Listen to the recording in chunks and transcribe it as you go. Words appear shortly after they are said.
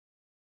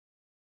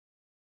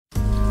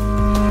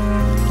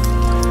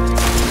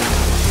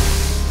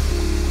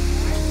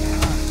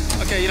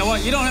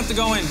You don't have to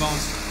go in,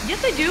 Bones.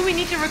 Yes, I do. We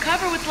need to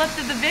recover what's left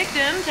of the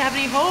victim to have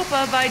any hope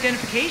of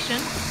identification.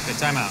 Okay,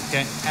 time out,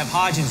 okay? Have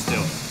Hodgins do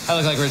it. I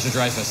look like Richard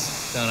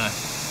Dreyfuss, don't I?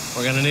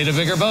 We're gonna need a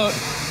bigger boat.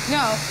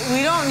 No,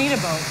 we don't need a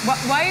boat.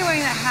 Why are you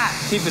wearing that hat?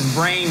 Keep his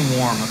brain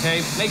warm,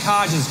 okay? Make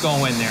Hodgins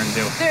go in there and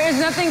do it. There is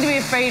nothing to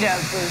be afraid of,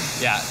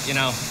 Bruce. Yeah, you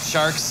know,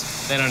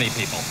 sharks, they don't eat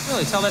people.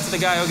 Really, tell that to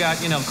the guy who got,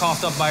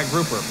 coughed up by a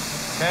grouper,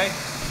 okay?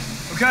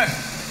 Okay,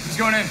 who's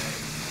going in?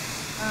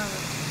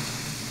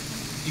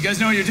 You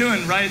guys know what you're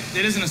doing, right?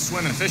 It isn't a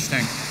swim in a fish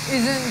tank.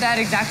 Isn't that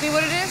exactly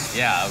what it is?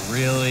 Yeah, a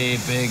really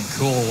big,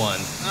 cool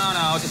one.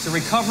 No, it's a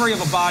recovery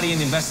of a body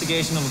and the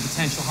investigation of a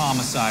potential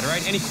homicide, all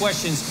right? Any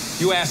questions,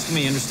 you ask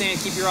me.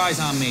 Understand? Keep your eyes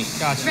on me.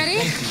 Gotcha. Ready?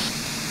 Thank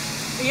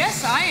you.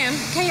 Yes, I am.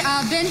 Okay,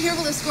 Ben here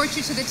will escort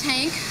you to the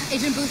tank.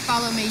 Agent Booth,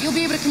 follow me. You'll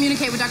be able to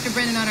communicate with Dr.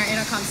 Brennan on our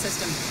intercom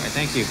system. All right,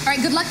 thank you. All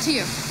right, good luck to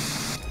you.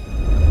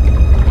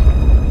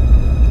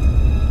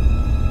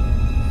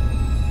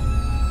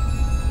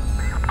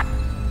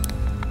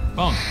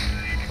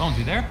 Bones,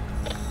 you there?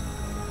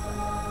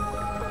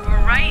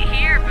 We're right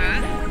here,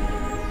 Booth.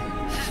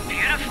 This is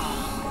beautiful.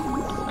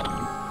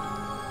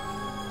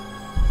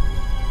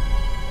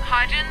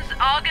 Hodgins,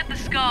 I'll get the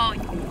skull.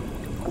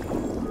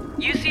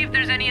 You see if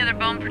there's any other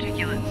bone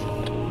particulates.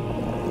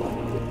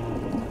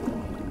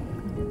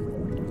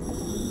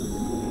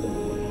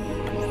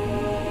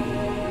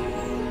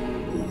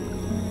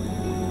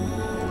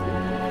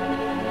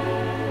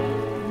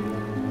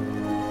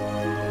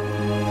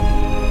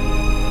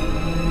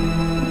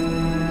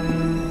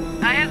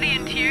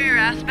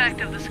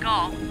 Aspect of the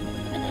skull.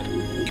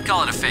 You'd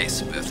call it a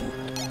face, Booth.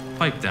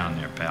 Pipe down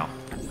there, pal.